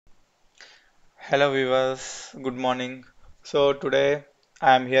Hello viewers, good morning. So today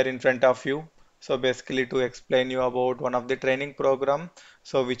I am here in front of you. So basically to explain you about one of the training program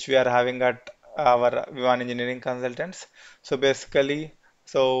which we are having at our Vivan Engineering Consultants. So basically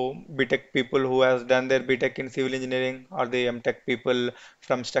BTech people who has done their BTech in civil engineering or the MTech people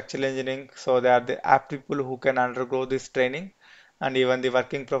from structural engineering. So they are the apt people who can undergo this training, and even the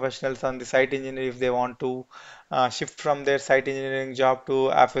working professionals on the site engineer if they want to shift from their site engineering job to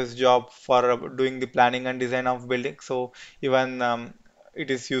office job for doing the planning and design of building. So even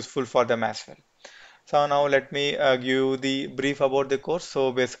it is useful for them as well. So now let me give you the brief about the course.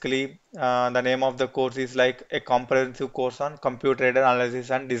 So basically, the name of the course is like a comprehensive course on computer aided analysis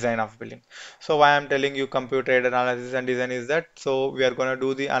and design of building. So why I'm telling you computer aided analysis and design is that so we are going to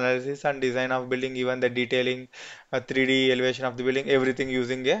do the analysis and design of building, even the detailing, 3D elevation of the building, everything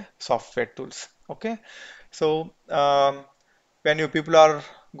using a software tools. Okay. So when you people are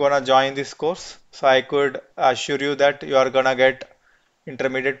gonna join this course, so I could assure you that you are gonna get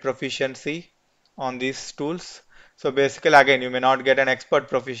intermediate proficiency on these tools. So basically, again, you may not get an expert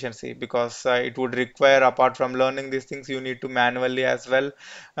proficiency because it would require, apart from learning these things, you need to manually as well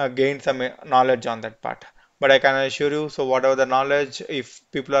gain some knowledge on that part. But I can assure you, so whatever the knowledge, if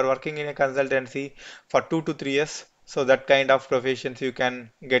people are working in a consultancy for 2 to 3 years, so that kind of proficiency you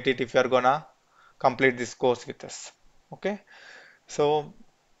can get it if you are gonna complete this course with us. Okay, so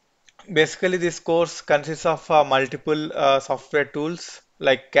basically, this course consists of multiple software tools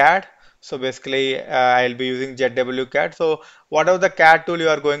like CAD. So basically, I'll be using ZWCAD. So whatever the CAD tool you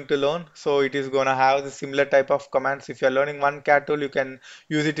are going to learn, so it is going to have the similar type of commands. If you're learning one CAD tool, you can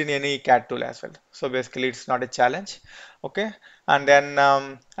use it in any CAD tool as well. So basically, it's not a challenge. Okay. And then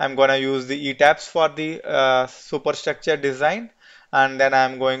I'm going to use the ETABS for the superstructure design. And then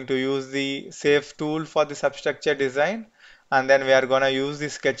I'm going to use the SAFE tool for the substructure design, and then we are gonna use the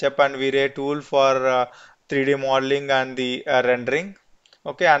SketchUp and V-Ray tool for 3D modeling and the rendering.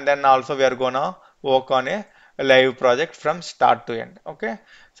 Okay, and then also we are gonna work on a live project from start to end. Okay,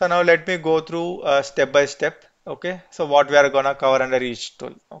 so now let me go through step by step. Okay, so what we are gonna cover under each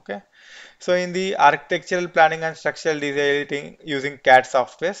tool. Okay, so in the architectural planning and structural designing using CAD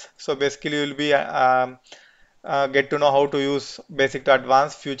softwares, so basically you will be get to know how to use basic to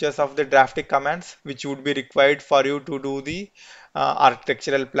advanced features of the drafting commands which would be required for you to do the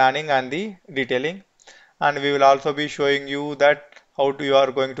architectural planning and the detailing. And we will also be showing you that how you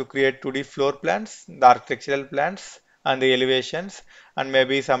are going to create 2D floor plans, the architectural plans and the elevations, and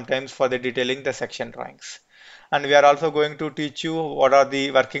maybe sometimes for the detailing the section drawings. And we are also going to teach you what are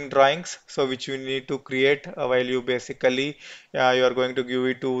the working drawings, so which you need to create while you basically you are going to give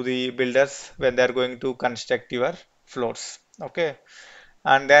it to the builders when they are going to construct your floors. Okay,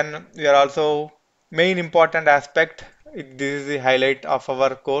 and then we are also main important aspect. This is the highlight of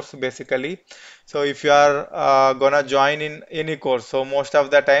our course basically. So if you are gonna join in any course, so most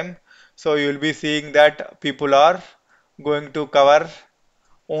of the time, so you will be seeing that people are going to cover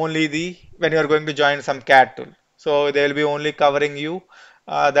only the when you are going to join some CAD tool. So they will be only covering you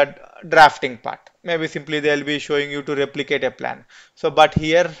that drafting part. Maybe simply they'll be showing you to replicate a plan. So, but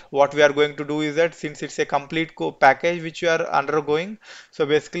here what we are going to do is that since it's a complete package which you are undergoing, so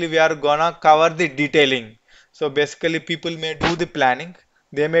basically we are gonna cover the detailing. So basically people may do the planning,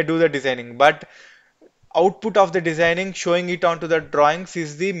 they may do the designing, but output of the designing showing it onto the drawings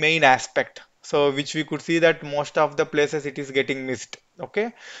is the main aspect, so which we could see that most of the places it is getting missed.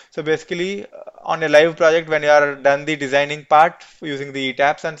 Okay, so basically on a live project when you are done the designing part using the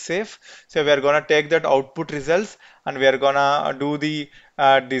ETABS and safe, so we are going to take that output results and we are going to do the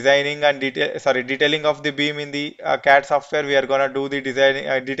designing and detailing of the beam in the CAD software. We are going to do the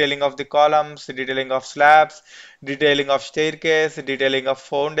designing detailing of the columns, detailing of slabs, detailing of staircase, detailing of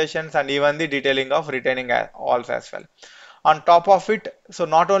foundations, and even the detailing of retaining walls as well. On top of it, so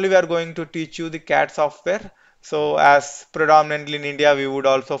not only we are going to teach you the CAD software, so as predominantly in India, we would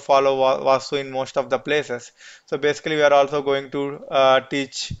also follow Vastu in most of the places. So basically, we are also going to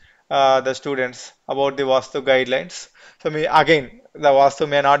teach the students about the Vastu guidelines. So again, the Vastu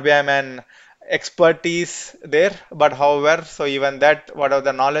may not be an expertise there, but however, so even that, whatever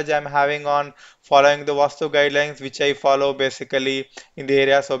the knowledge I'm having on following the Vastu guidelines, which I follow basically in the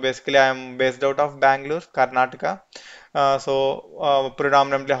area. So basically, I am based out of Bangalore, Karnataka.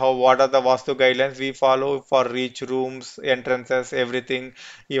 Predominantly, how what are the Vastu guidelines we follow for reach rooms, entrances, everything,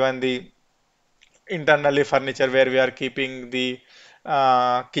 even the internally furniture where we are keeping the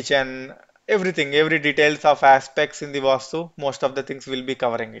kitchen, everything, every details of aspects in the Vastu, most of the things will be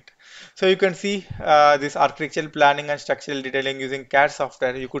covering it. So you can see this architectural planning and structural detailing using CAD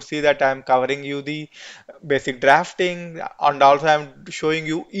software. You could see that I'm covering you the basic drafting, and also I'm showing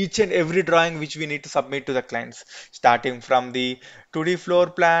you each and every drawing which we need to submit to the clients, starting from the 2D floor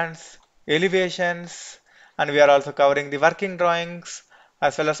plans, elevations, and we are also covering the working drawings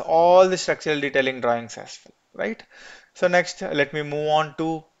as well as all the structural detailing drawings as well, right? So next, let me move on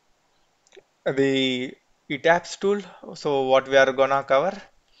to the ETABS tool. So what we are gonna cover.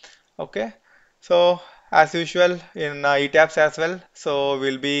 Okay, so as usual in ETABS as well, so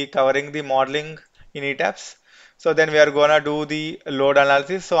we'll be covering the modeling in ETABS. So then we are gonna do the load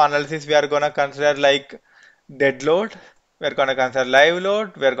analysis. So analysis we are gonna consider like dead load, we are gonna consider live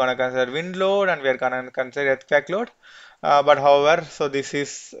load, we are gonna consider wind load, and we are gonna consider earthquake load. But however, so this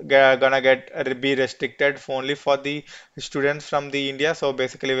is gonna be restricted only for the students from the India. So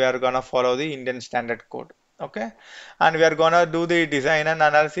basically we are gonna follow the Indian standard code. Okay, and we are gonna do the design and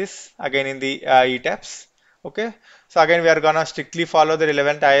analysis again in the ETAPS. Okay, so again we are gonna strictly follow the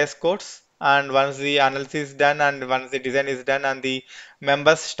relevant IS codes, and once the analysis is done and once the design is done and the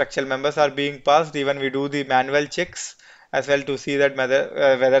members, structural members are being passed, even we do the manual checks as well to see that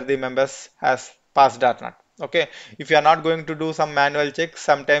whether the members has passed or not. Okay, if you are not going to do some manual checks,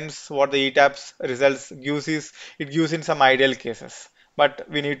 sometimes what the ETAPS results gives is it gives in some ideal cases, but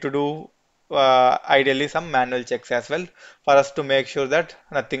we need to do ideally some manual checks as well for us to make sure that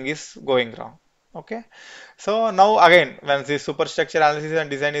nothing is going wrong. Okay, so now again, when the superstructure analysis and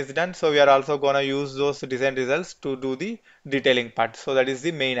design is done, so we are also going to use those design results to do the detailing part. So that is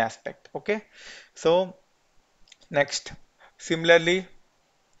the main aspect. Okay, so next, similarly,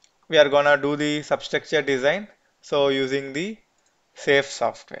 we are going to do the substructure design. So using the safe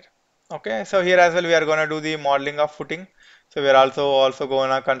software. Okay, so here as well we are going to do the modeling of footing. So we are also going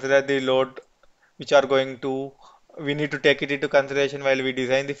to consider the load which are going to, we need to take it into consideration while we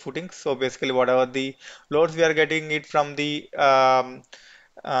design the footings. So basically whatever the loads we are getting it from the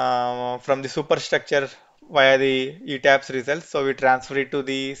superstructure via the ETABS results. So we transfer it to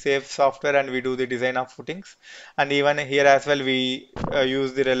the safe software and we do the design of footings. And even here as well we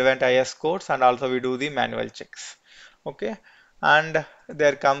use the relevant IS codes and also we do the manual checks. Okay, and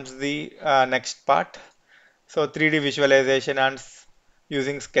there comes the next part. So 3D visualization and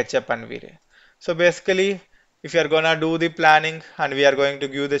using SketchUp and V-Ray. So basically, if you are gonna do the planning and we are going to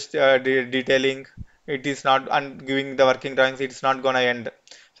give this detailing, it is not and giving the working drawings, it's not gonna end.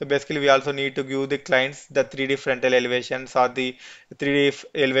 So basically, we also need to give the clients the 3D frontal elevations or the 3D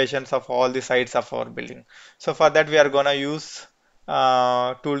elevations of all the sides of our building. So for that, we are gonna use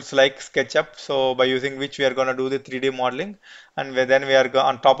tools like SketchUp. So by using which we are gonna do the 3D modeling, and then we are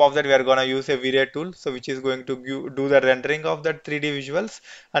on top of that we are gonna use a V-Ray tool, so which is going to do the rendering of that 3D visuals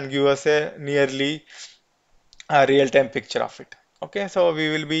and give us a nearly real-time picture of it. Okay, so we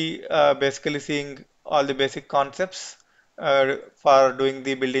will be basically seeing all the basic concepts for doing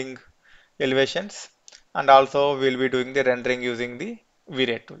the building elevations, and also we'll be doing the rendering using the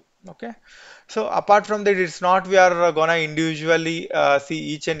V-Ray tool. Okay, so apart from that, it's not we are gonna individually see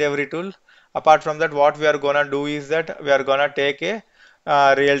each and every tool. Apart from that, what we are gonna do is that we are gonna take a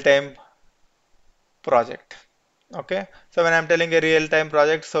real-time project. Okay, so when I'm telling a real-time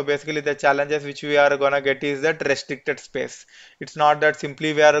project, so basically the challenges which we are gonna get is that restricted space. It's not that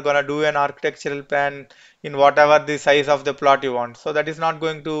simply we are gonna do an architectural plan in whatever the size of the plot you want. So that is not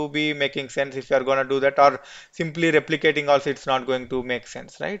going to be making sense if you are gonna do that, or simply replicating also it's not going to make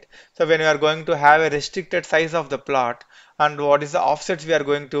sense, right? So when you are going to have a restricted size of the plot and what is the offsets we are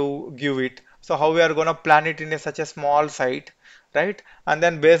going to give it, so how we are gonna plan it in such a small site, right? And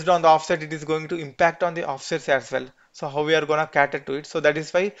then based on the offset, it is going to impact on the offsets as well. So how we are going to cater to it. So that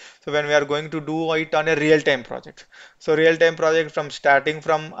is why, so when we are going to do it on a real-time project. So real-time project from starting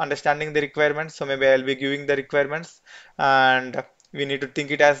from understanding the requirements. So maybe I'll be giving the requirements and we need to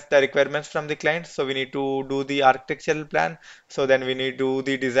think it as the requirements from the client. So we need to do the architectural plan. So then we need to do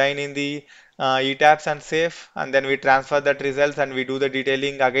the design in the ETABS and safe, and then we transfer that results and we do the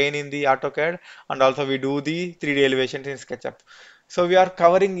detailing again in the AutoCAD, and also we do the 3D elevations in SketchUp. So we are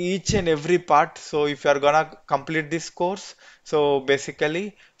covering each and every part. So if you are gonna complete this course, so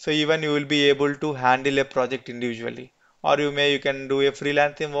basically, so even you will be able to handle a project individually, or you can do a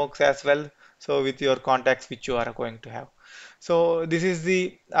freelancing works as well. So with your contacts which you are going to have. So this is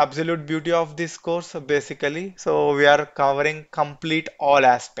the absolute beauty of this course basically. So we are covering complete all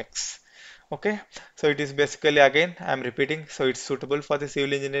aspects. Okay, so it is basically again I'm repeating, so it's suitable for the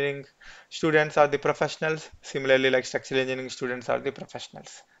civil engineering students or the professionals, similarly like structural engineering students or the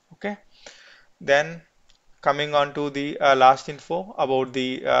professionals. Okay, then coming on to the last info about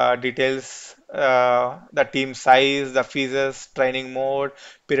the details, the team size, the fees, training mode,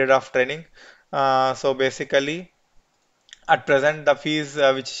 period of training. So basically, at present, the fees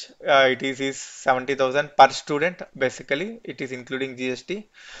which it is 70,000 per student. Basically, it is including GST.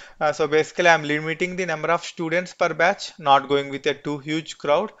 So basically, I'm limiting the number of students per batch, not going with a too huge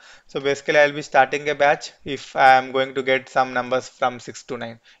crowd. So basically, I'll be starting a batch if I am going to get some numbers from 6 to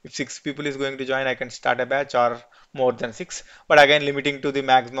 9. If 6 people is going to join, I can start a batch or more than 6. But again, limiting to the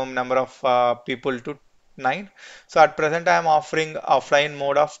maximum number of people to 9. So at present, I am offering offline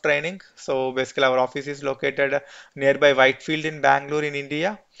mode of training. So basically, our office is located nearby Whitefield in Bangalore in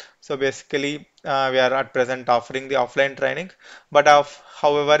India. So basically, we are at present offering the offline training. But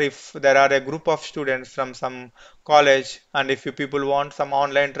however, if there are a group of students from some college and if you people want some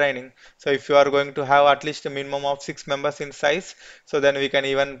online training, so if you are going to have at least a minimum of 6 members in size, so then we can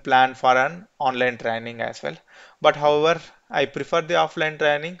even plan for an online training as well. But however, I prefer the offline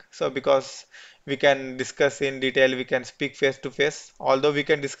training. So because we can discuss in detail, we can speak face to face, although we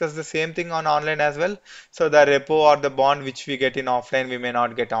can discuss the same thing on online as well. So the repo or the bond which we get in offline, we may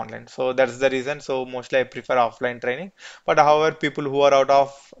not get online. So that's the reason. So mostly I prefer offline training. But however, people who are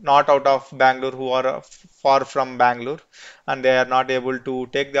not out of Bangalore, who are far from Bangalore, and they are not able to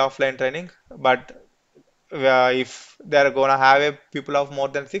take the offline training, but if they're gonna have a people of more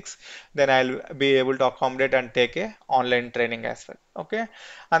than 6, then I'll be able to accommodate and take a online training as well. Okay,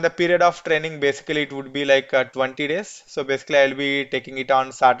 and the period of training basically it would be like 20 days. So basically I'll be taking it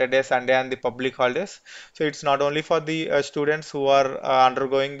on Saturday, Sunday, and the public holidays. So it's not only for the students who are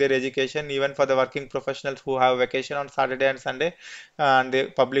undergoing their education, even for the working professionals who have vacation on Saturday and Sunday and the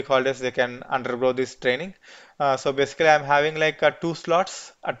public holidays, they can undergo this training. So basically I'm having like 2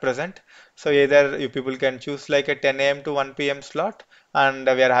 slots at present. So either you people can choose like a 10 a.m. to 1 p.m. slot, and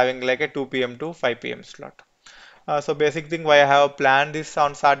we are having like a 2 p.m. to 5 p.m. slot. So basic thing why I have planned this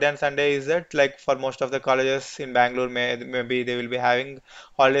on Saturday and Sunday is that like for most of the colleges in Bangalore, maybe they will be having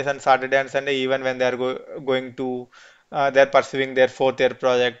holidays on Saturday and Sunday even when they are going to they're pursuing their fourth year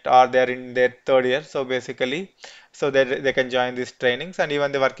project or they're in their third year. So basically, so that they can join these trainings, and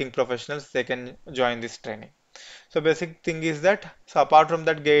even the working professionals they can join this training. So basic thing is that so apart from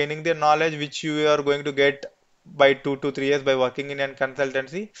that gaining the knowledge which you are going to get by 2 to 3 years by working in a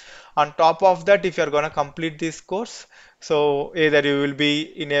consultancy, on top of that if you are going to complete this course, so either you will be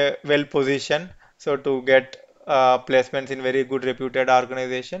in a well position so to get placements in very good reputed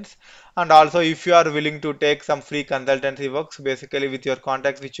organizations, and also if you are willing to take some free consultancy works basically with your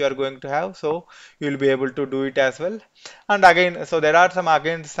contacts which you are going to have, so you will be able to do it as well. And again, so there are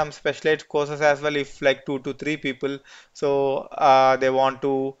some specialized courses as well if like 2 to 3 people, so they want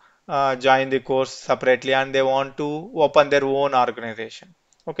to join the course separately and they want to open their own organization.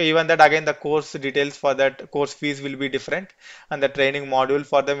 Okay, even that again the course details for that course fees will be different and the training module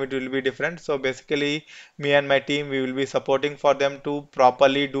for them it will be different. So basically me and my team we will be supporting for them to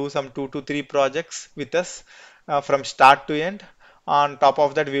properly do some 2 to 3 projects with us from start to end. On top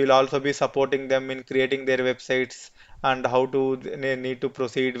of that, we will also be supporting them in creating their websites and how to they need to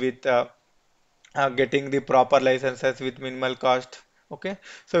proceed with getting the proper licenses with minimal cost. Okay,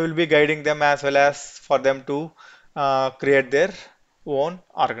 so we'll be guiding them as well as for them to create their own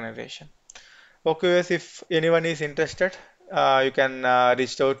organization. Okay, yes, if anyone is interested, you can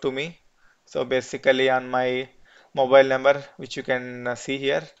reach out to me. So basically on my mobile number, which you can see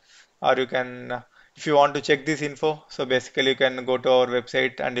here, or you can, if you want to check this info, so basically you can go to our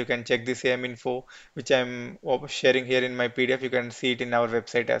website and you can check the same info, which I'm sharing here in my PDF. You can see it in our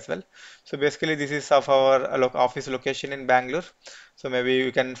website as well. So basically this is of our office location in Bangalore. So maybe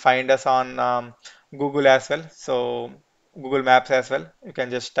you can find us on Google as well. So Google Maps as well. You can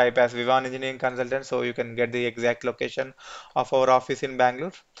just type as Vivan Engineering Consultant, so you can get the exact location of our office in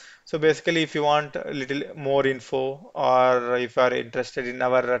Bangalore. So basically, if you want a little more info or if you are interested in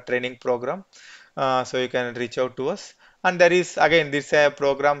our training program, so you can reach out to us. And there is again this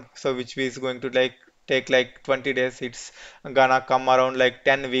program, so which is going to like take like 20 days. It's gonna come around like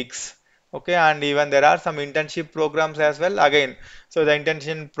 10 weeks. Okay, and even there are some internship programs as well. Again, so the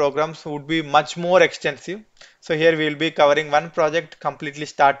internship programs would be much more extensive. So here we will be covering one project completely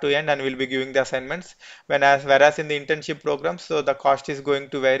start to end and we'll be giving the assignments. Whereas in the internship program, so the cost is going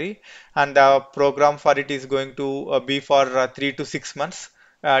to vary and the program for it is going to be for 3 to 6 months.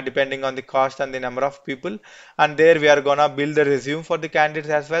 Depending on the cost and the number of people, and there we are gonna build the resume for the candidates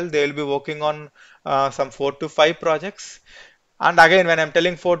as well. They will be working on some 4 to 5 projects, and again, when I'm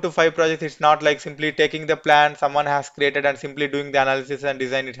telling 4 to 5 projects, it's not like simply taking the plan someone has created and simply doing the analysis and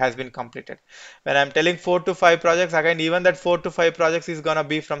design, it has been completed. When I'm telling 4 to 5 projects, again, even that 4 to 5 projects is gonna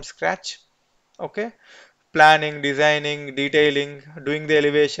be from scratch. Okay. planning, designing, detailing, doing the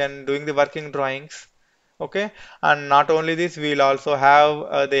elevation, doing the working drawings. Okay, and not only this, we'll also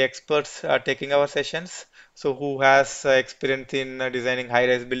have the experts taking our sessions. So who has experience in designing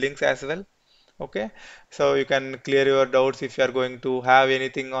high-rise buildings as well. Okay, so you can clear your doubts if you are going to have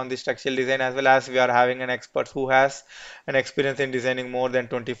anything on the structural design, as well as we are having an expert who has an experience in designing more than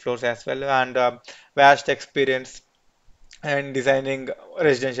 20 floors as well, and vast experience and designing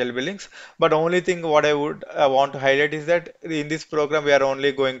residential buildings. But only thing what I would want to highlight is that in this program we are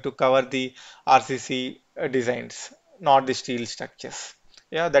only going to cover the RCC designs, not the steel structures.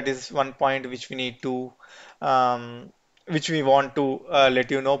 Yeah, that is one point which we need to, which we want to let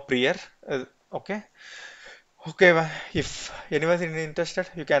you know prior. Okay. Okay, if anyone is interested,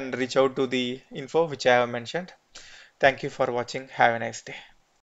 you can reach out to the info which I have mentioned. Thank you for watching. Have a nice day.